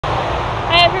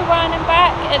everyone, I'm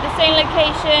back at the same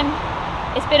location.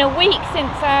 It's been a week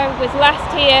since I was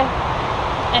last here,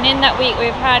 and in that week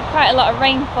we've had quite a lot of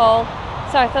rainfall,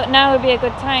 so I thought now would be a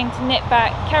good time to nip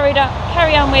back, carry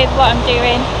on with what I'm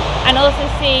doing, and also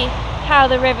see how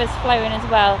the river's flowing as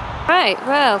well. Right,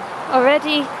 well,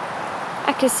 already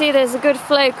I can see there's a good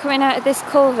flow coming out of this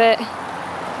culvert.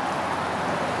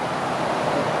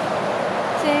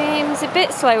 Seems a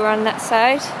bit slower on that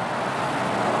side.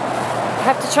 I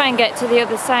have to try and get to the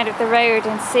other side of the road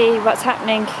and see what's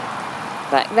happening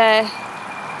back there.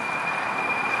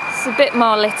 It's a bit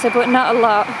more litter, but not a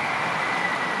lot.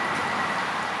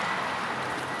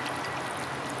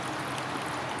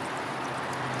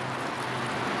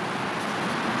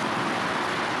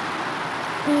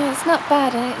 Yeah, it's not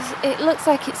bad, and it looks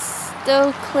like it's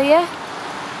still clear.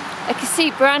 I can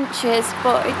see branches,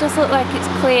 but it does look like it's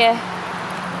clear.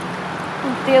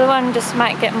 The other one just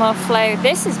might get more flow.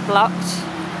 This is blocked.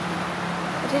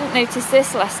 I didn't notice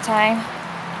this last time.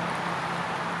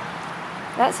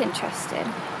 That's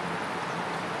interesting.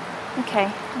 Okay,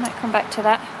 I might come back to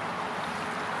that.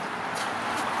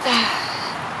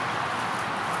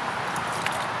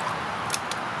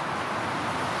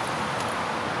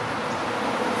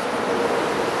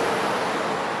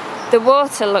 The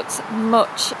water looks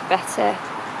much better.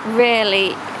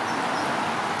 Really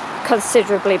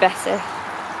considerably better.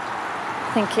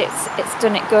 I think it's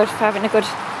done it good for having a good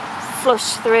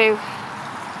flush through,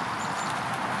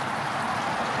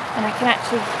 and I can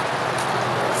actually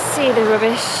see the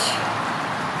rubbish.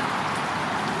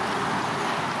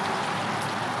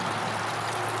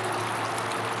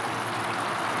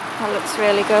 That looks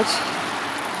really good.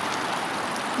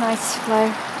 Nice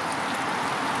flow.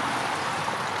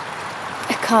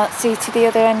 I can't see to the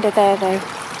other end of there though.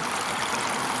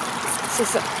 This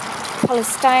is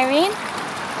polystyrene.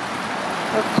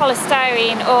 Or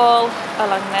polystyrene all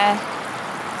along there.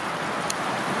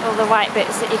 All the white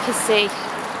bits that you can see.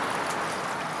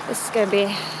 This is going to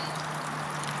be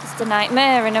just a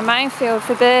nightmare and a minefield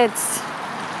for birds.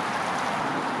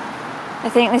 I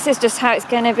think this is just how it's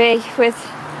going to be with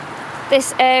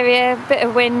this area. A bit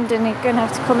of wind and you're going to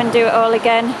have to come and do it all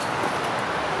again.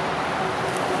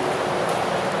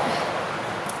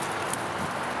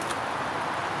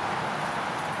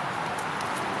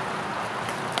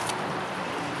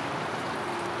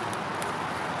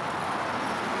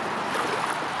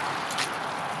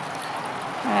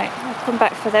 Right, I'll come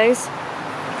back for those.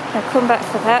 I'll come back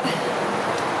for that.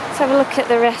 Let's have a look at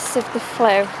the rest of the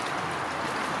flow.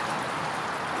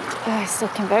 Oh, it's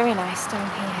looking very nice down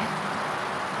here.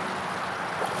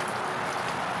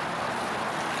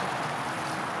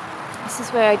 This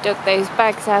is where I dug those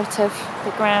bags out of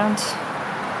the ground.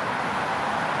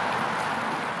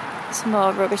 Some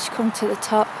more rubbish come to the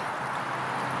top.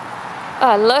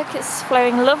 Oh look, it's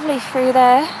flowing lovely through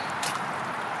there.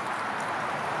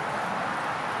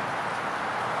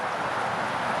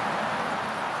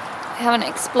 I haven't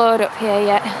explored up here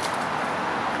yet.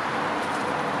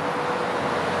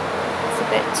 It's a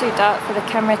bit too dark for the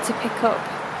camera to pick up,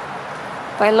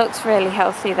 but it looks really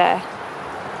healthy there.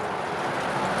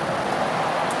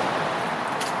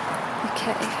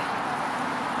 Okay.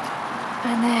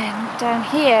 And then down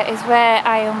here is where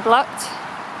I unblocked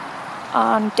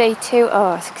on day 2.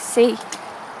 Oh, as you can see,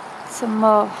 some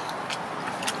more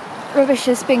rubbish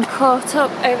has been caught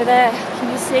up over there. Can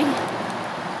you see?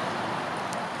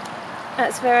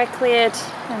 That's where I cleared,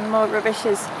 and more rubbish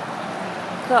has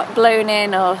got blown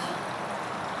in or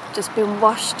just been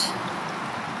washed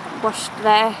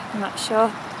there. I'm not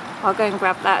sure. I'll go and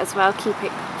grab that as well, keep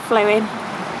it flowing.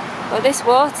 But this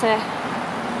water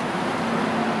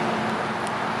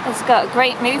has got a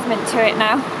great movement to it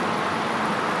now,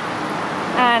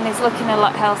 and is looking a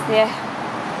lot healthier.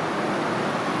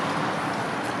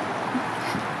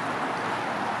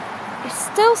 It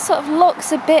still sort of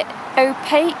looks a bit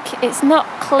opaque, it's not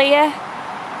clear,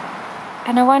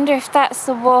 and I wonder if that's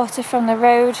the water from the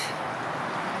road.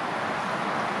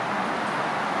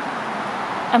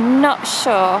 I'm not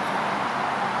sure.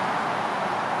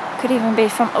 Could even be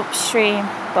from upstream,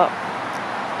 but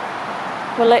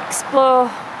we'll explore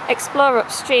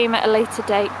upstream at a later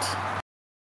date.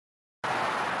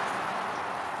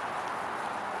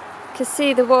 You can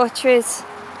see the water is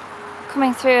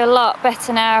coming through a lot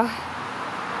better now.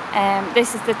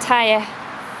 This is the tyre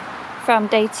from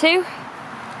day 2.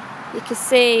 You can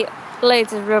see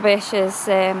loads of rubbish has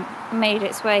made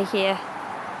its way here.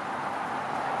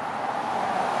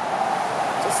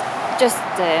 Just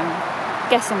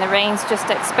guessing the rain's just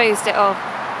exposed it all.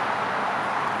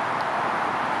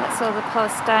 That's all the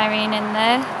polystyrene in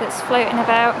there that's floating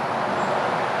about.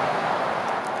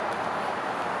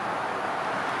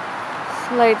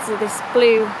 loads of this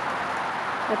blue,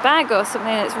 a bag or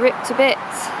something that's ripped to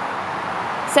bits.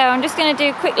 So I'm just going to do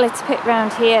a quick litter pit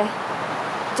round here.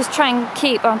 Just try and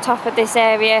keep on top of this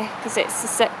area because it's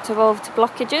susceptible to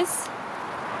blockages.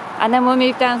 And then we'll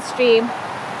move downstream.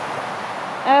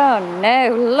 Oh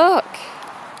no, look!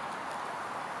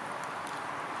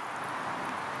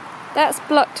 That's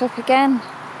blocked up again.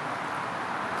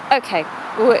 Okay,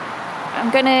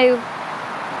 I'm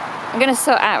gonna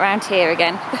sort out around here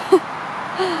again.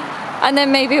 And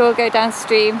then maybe we'll go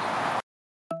downstream.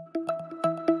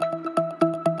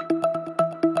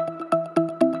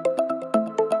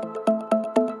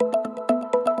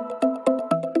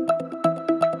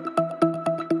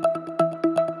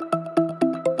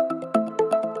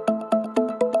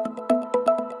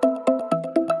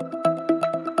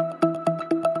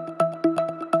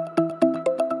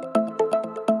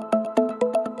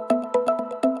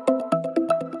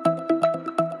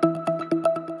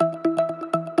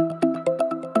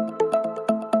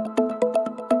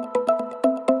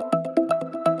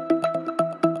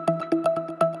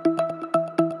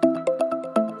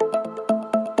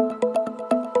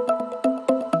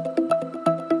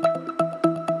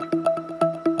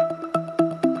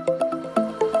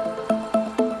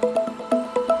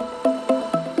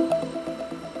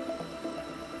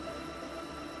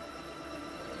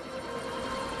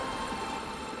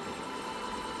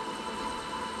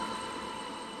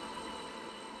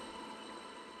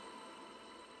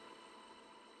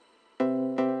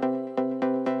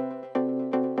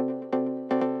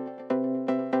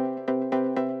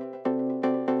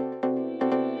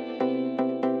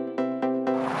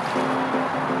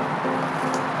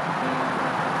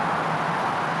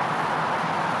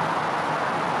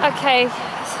 Okay,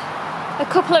 a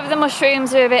couple of the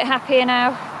mushrooms are a bit happier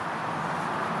now.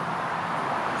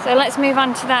 So let's move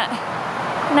on to that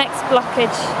next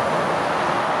blockage.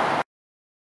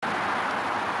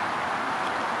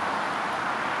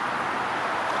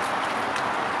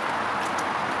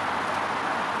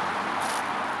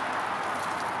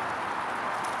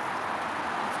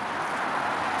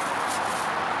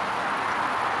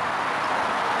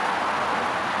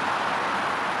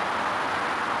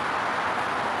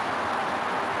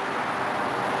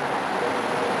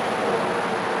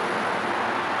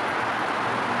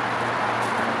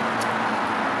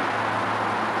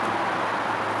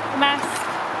 Mask.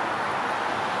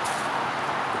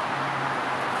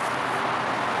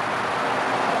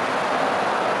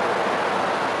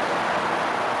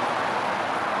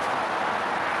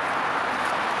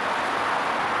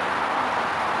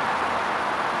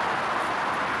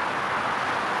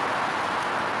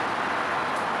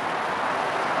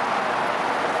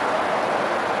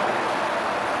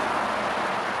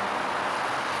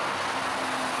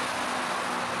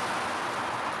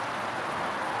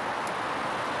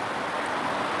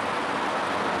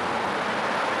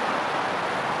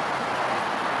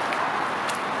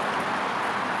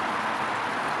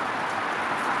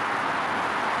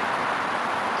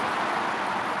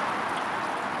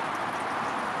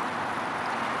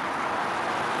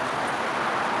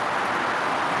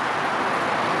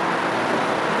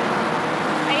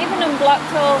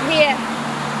 Blocked hole here,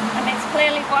 and it's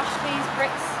clearly washed these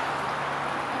bricks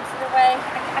into the way.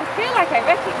 I feel like I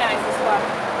recognise this one.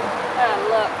 Oh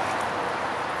look.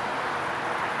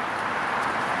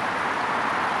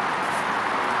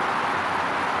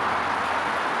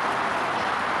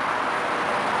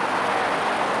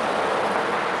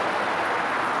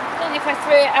 I don't know if I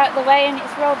threw it out the way and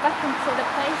it's rolled back into the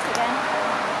place again.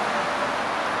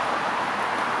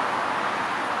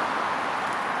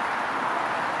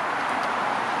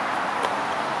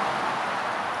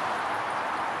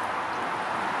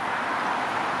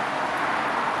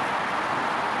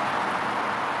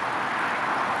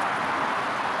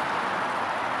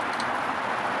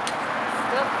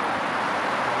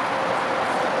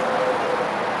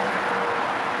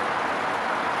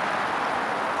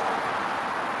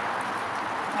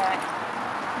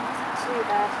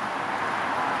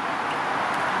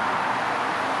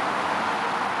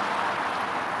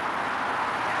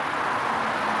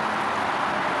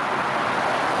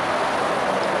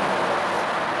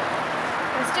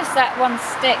 That one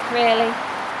stick really.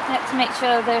 I had to make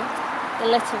sure the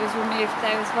litter was removed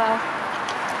though as well.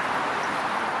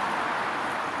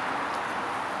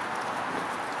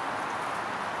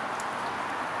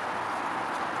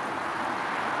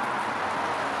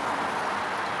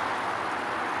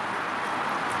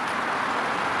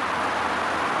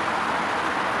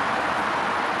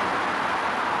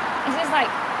 This is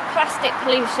like plastic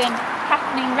pollution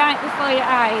happening right before your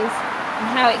eyes and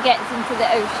how it gets into the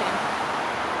ocean.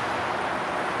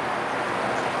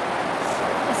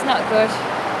 it's not good.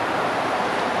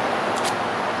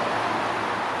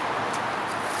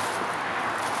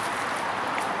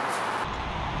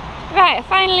 Right, I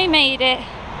finally made it.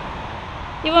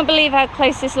 You won't believe how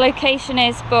close this location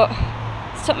is, but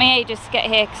it's took me ages to get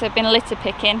here because I've been litter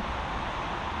picking.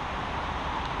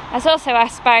 I was also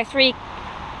asked by 3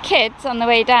 kids on the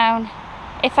way down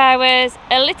if I was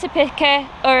a litter picker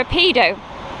or a pedo.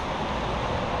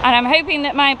 And I'm hoping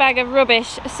that my bag of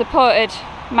rubbish supported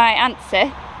my answer,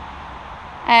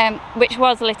 which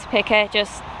was litter picker,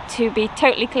 just to be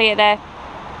totally clear there.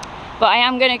 But I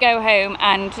am going to go home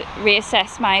and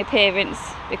reassess my appearance,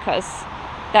 because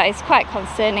that is quite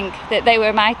concerning that they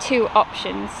were my 2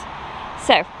 options.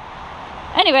 So,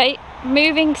 anyway,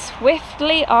 moving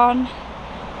swiftly on.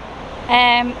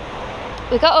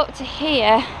 We got up to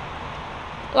here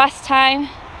last time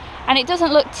and it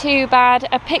doesn't look too bad.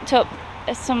 I picked up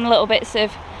some little bits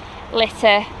of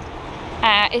litter.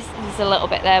 There's a little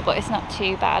bit there, but it's not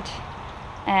too bad.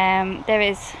 There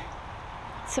is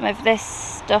some of this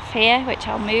stuff here which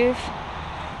I'll move,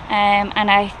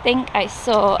 and I think I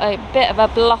saw a bit of a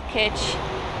blockage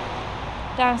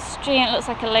downstream. It looks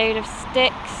like a load of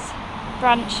sticks,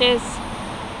 branches.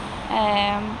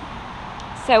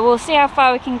 So we'll see how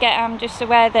far we can get. I'm just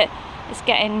aware that it's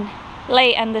getting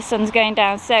late and the sun's going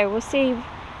down, so we'll see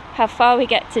how far we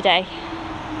get today.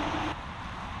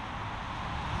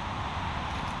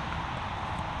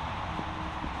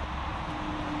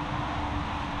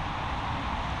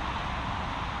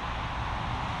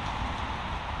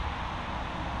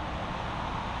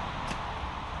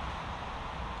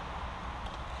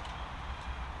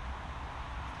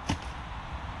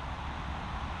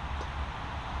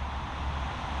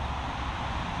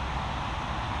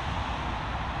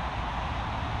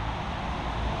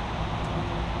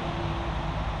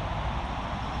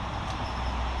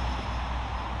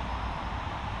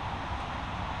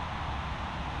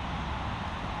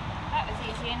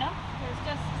 Easy enough. It was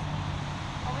just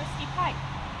a rusty pipe.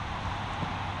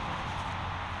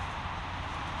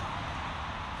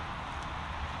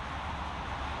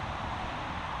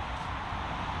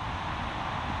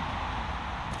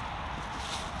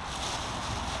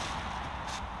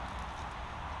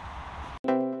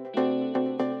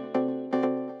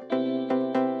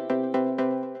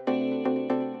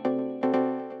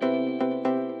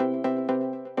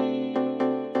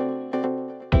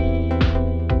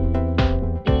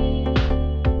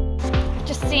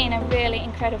 Seen a really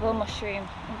incredible mushroom.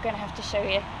 I'm going to have to show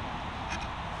you.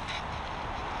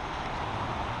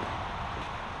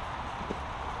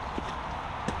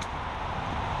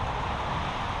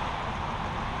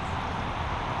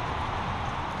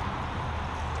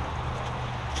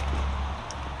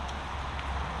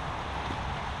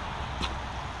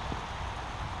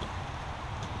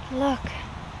 Look.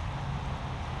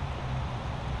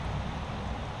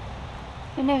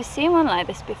 I've never seen one like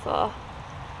this before.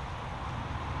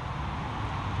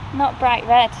 Not bright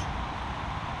red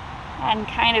and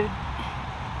kind of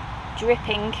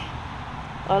dripping,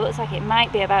 or it looks like it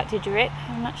might be about to drip.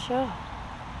 I'm not sure.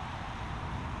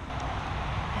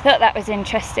 I thought that was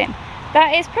interesting.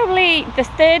 That is probably the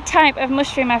 3rd type of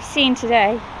mushroom I've seen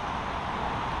today.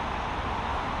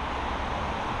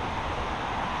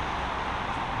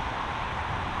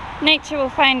 Nature will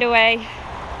find a way.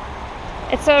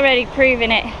 It's already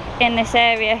proven it in this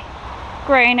area,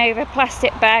 growing over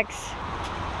plastic bags.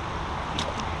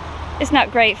 It's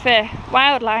not great for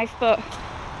wildlife, but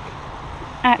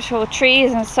actual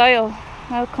trees and soil,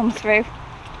 they'll come through.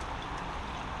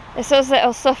 It's us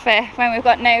that'll suffer when we've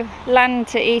got no land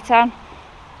to eat on.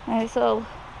 And it's all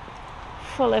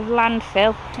full of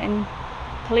landfill and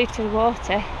polluted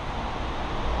water.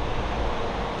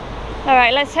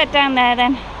 Alright, let's head down there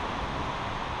then.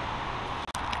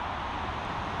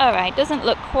 Alright, doesn't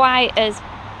look quite as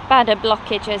bad a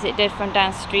blockage as it did from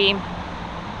downstream.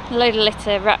 A load of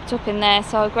litter wrapped up in there,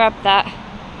 so I'll grab that.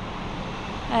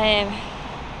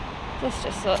 This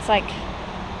just looks like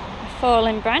a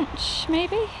fallen branch,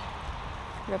 maybe?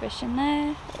 Rubbish in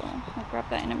there. Oh, I'll grab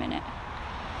that in a minute.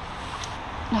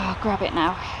 No, I'll grab it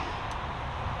now.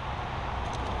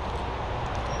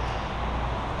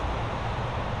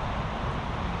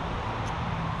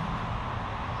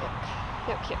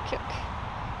 Yuck, yuck, yuck.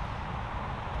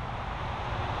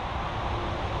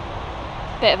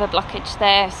 Bit of a blockage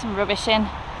there, some rubbish in.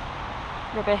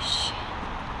 Rubbish.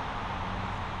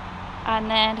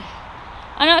 And then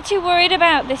I'm not too worried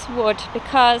about this wood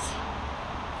because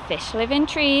fish live in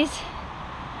trees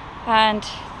and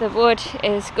the wood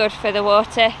is good for the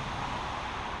water.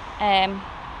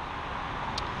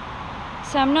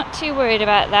 So I'm not too worried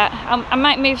about that. I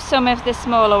might move some of the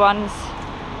smaller ones.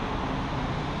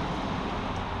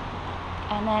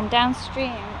 and then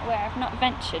downstream where I've not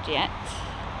ventured yet.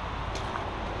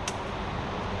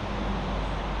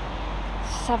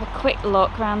 Just have a quick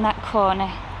look around that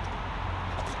corner.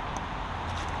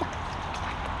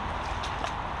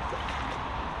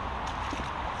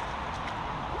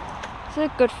 It's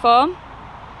a good form,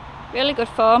 really good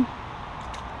form.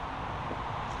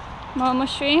 More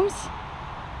mushrooms.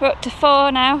 We're up to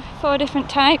 4 now, 4 different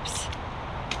types.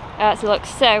 That looks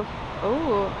so.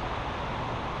 Ooh.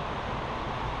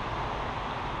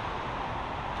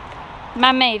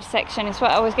 Man-made section is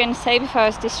what I was going to say before I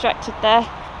was distracted there.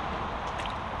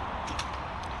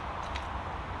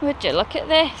 Would you look at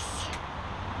this?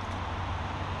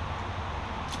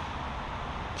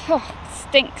 Oh, it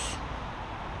stinks.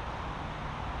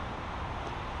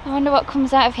 I wonder what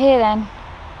comes out of here then.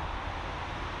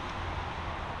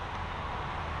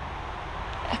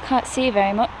 I can't see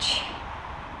very much.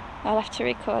 I'll have to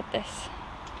record this.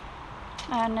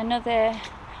 And another,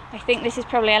 I think this is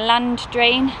probably a land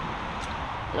drain.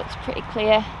 Looks pretty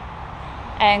clear.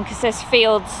 Because there's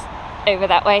fields over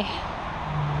that way.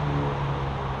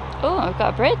 Oh, I've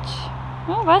got a bridge.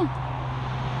 Oh well.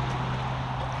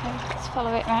 Okay, let's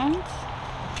follow it round.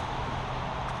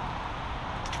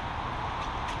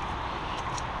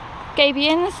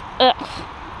 Gabions. Ugh.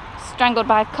 Strangled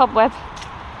by a cobweb.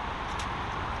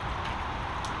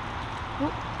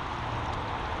 Ooh.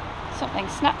 Something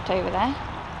snapped over there.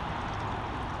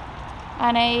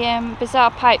 And a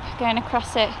bizarre pipe going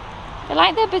across it. I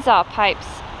like the bizarre pipes.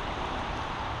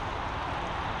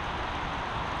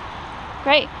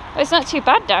 Great. Well, it's not too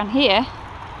bad down here.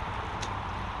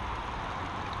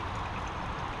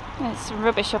 There's some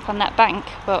rubbish up on that bank,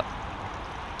 but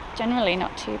generally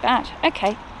not too bad.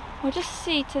 Okay, we'll just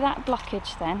see to that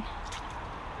blockage then.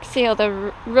 See all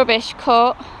the rubbish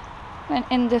caught when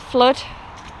in the flood.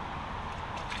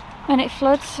 When it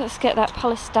floods, let's get that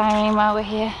polystyrene while we're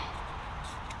here.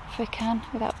 If we can,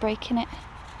 without breaking it.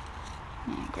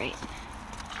 Oh, great.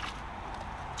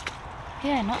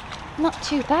 Yeah, not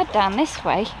too bad down this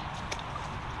way.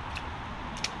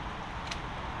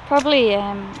 Probably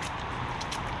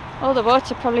all the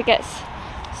water probably gets,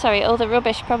 sorry, all the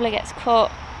rubbish probably gets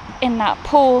caught in that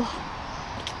pool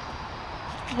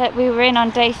that we were in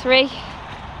on day 3.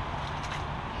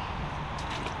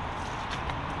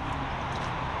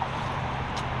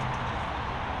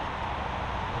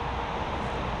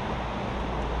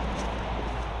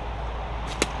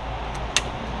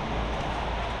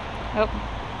 Oh,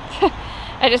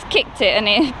 I just kicked it and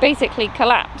it basically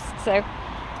collapsed, so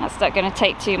that's not going to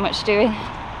take too much doing.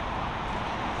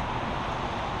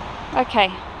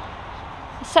 Okay,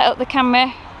 set up the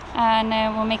camera and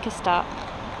we'll make a start.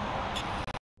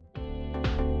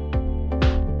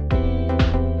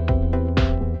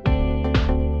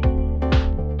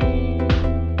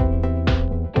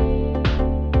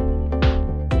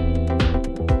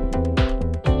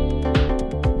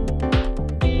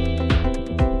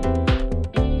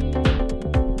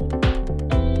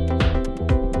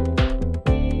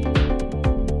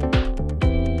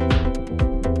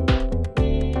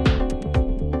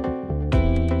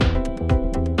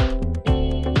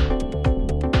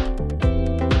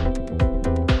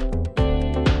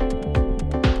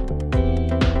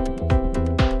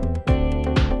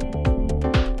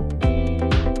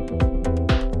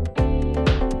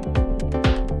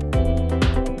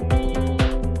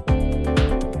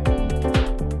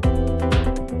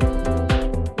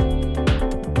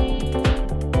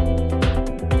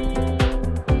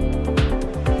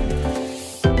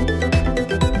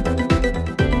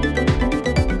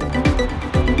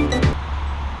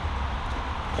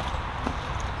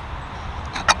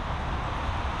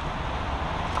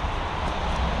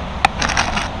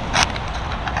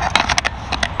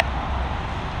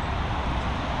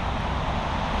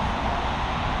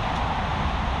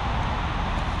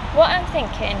 What I'm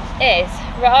thinking is,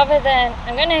 rather than,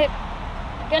 I'm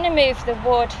gonna move the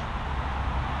wood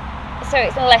so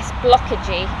it's less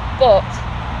blockagey, but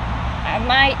I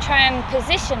might try and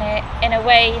position it in a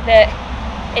way that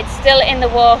it's still in the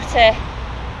water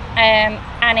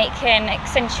and it can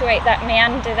accentuate that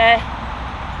meander there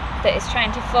that it's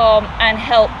trying to form and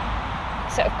help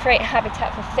sort of create a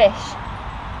habitat for fish.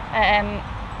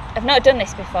 I've not done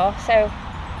this before, so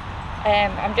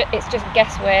it's just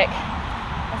guesswork.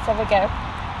 Let's have a go.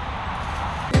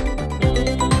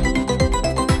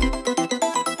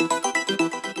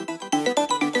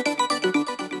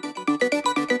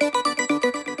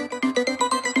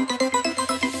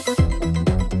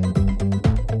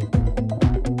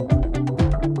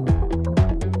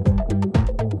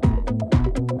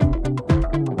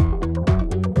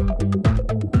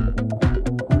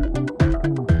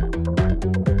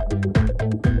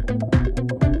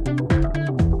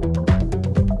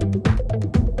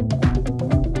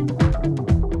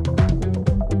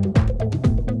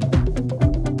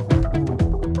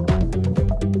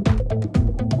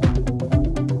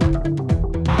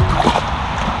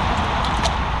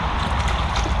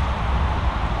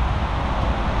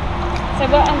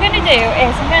 do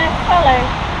is I'm going to follow.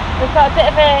 We've got a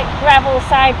bit of a gravel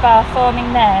sidebar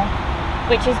forming there,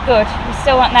 which is good. We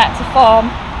still want that to form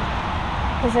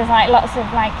because there's like lots of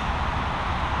like,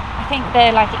 I think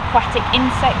they're like aquatic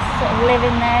insects sort of live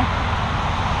in there,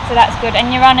 so that's good.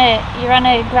 And you're on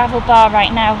a gravel bar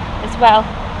right now as well,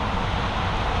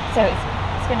 so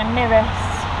it's going to mirror.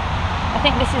 I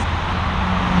think this is,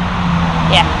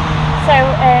 yeah. So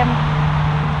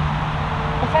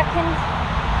if I can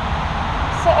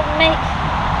sort of make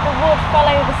the wood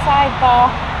follow the sidebar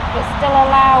but still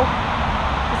allow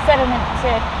the sediment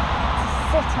to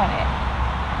sit on it.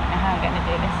 I don't know how I'm going to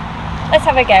do this. Let's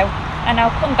have a go and I'll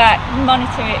come back and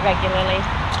monitor it regularly.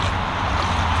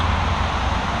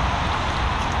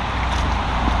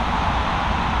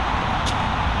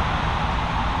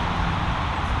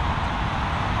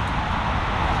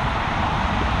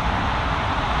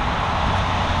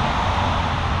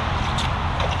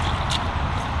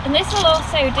 And this will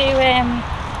also do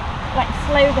like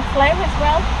slow the flow as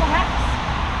well, perhaps.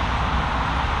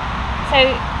 So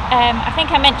I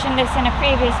think I mentioned this in a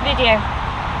previous video.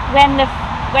 When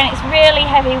it's really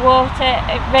heavy water,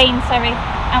 rain,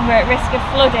 and we're at risk of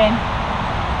flooding,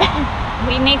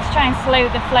 we need to try and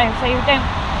slow the flow. So you don't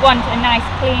want a nice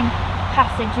clean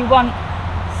passage. You want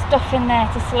stuff in there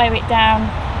to slow it down.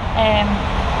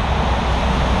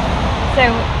 So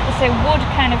wood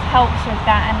kind of helps with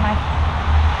that, and like,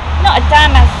 not a dam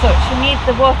as such, you need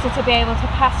the water to be able to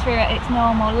pass through at its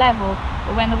normal level,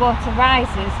 but when the water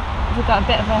rises, if we've got a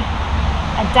bit of a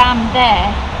dam there,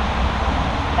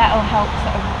 that'll help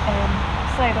sort of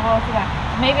slow the water down.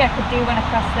 Maybe I could do one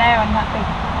across there on that big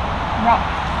rock.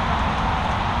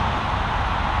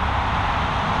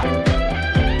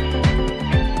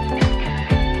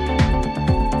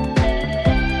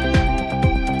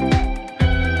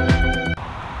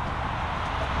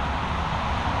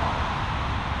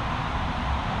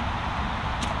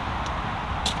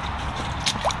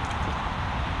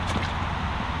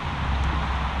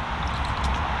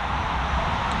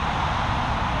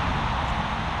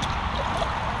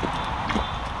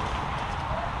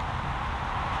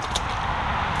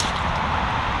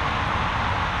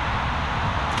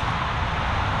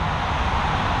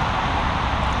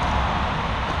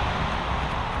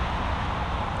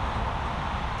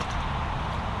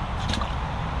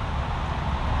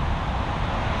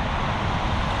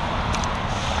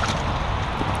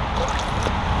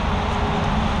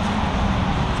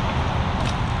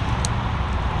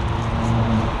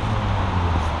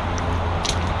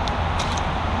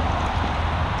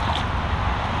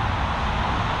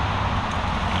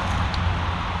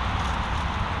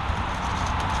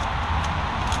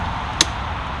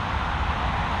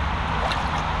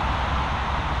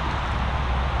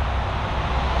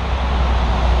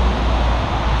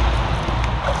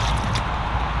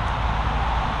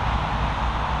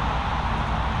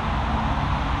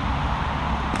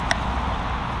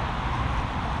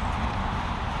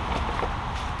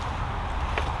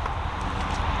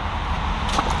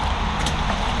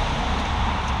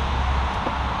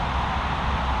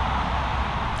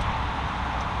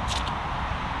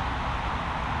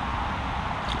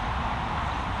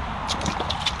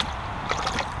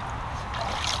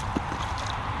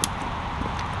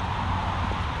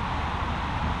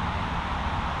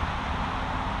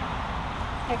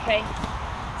 Okay,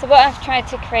 so what I've tried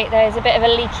to create there is a bit of a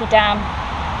leaky dam.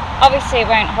 Obviously it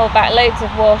won't hold back loads of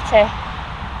water,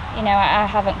 you know, I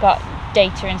haven't got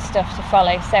data and stuff to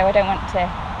follow, so I don't want to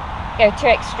go too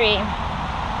extreme,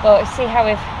 but see how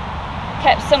we've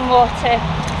kept some water,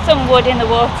 some wood in the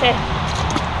water.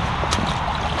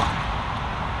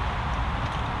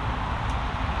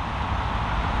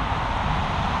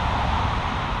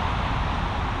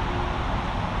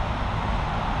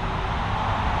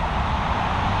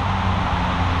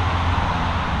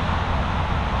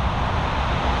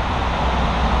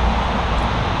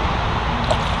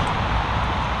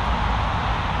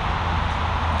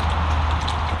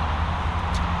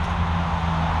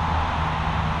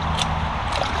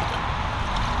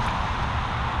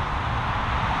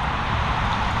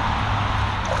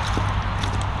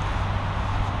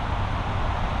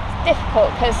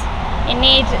 Difficult because you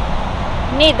need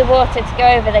the water to go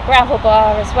over the gravel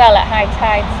bar as well at high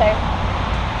tide, so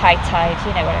high tide,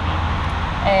 you know what I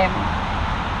mean.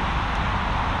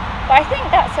 But I think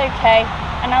that's okay,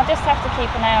 and I'll just have to keep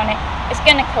an eye on it. It's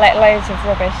going to collect loads of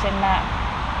rubbish in that,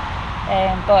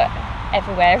 but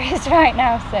everywhere is right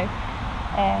now, so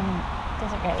it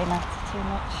doesn't really matter too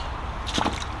much.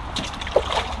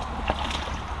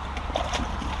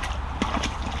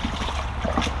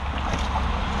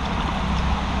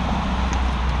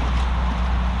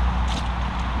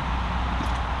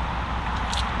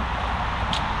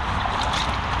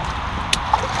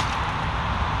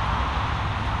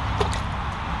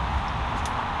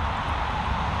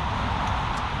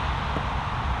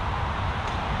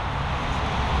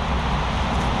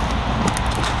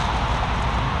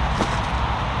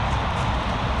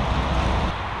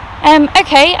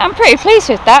 Okay, I'm pretty pleased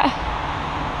with that.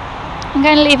 I'm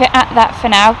going to leave it at that for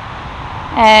now,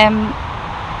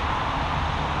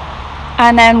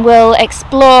 and then we'll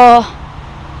explore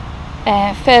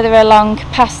further along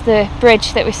past the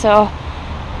bridge that we saw,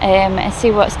 and see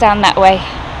what's down that way.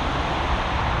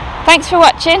 Thanks for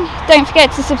watching. Don't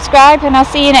forget to subscribe, and I'll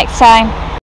see you next time.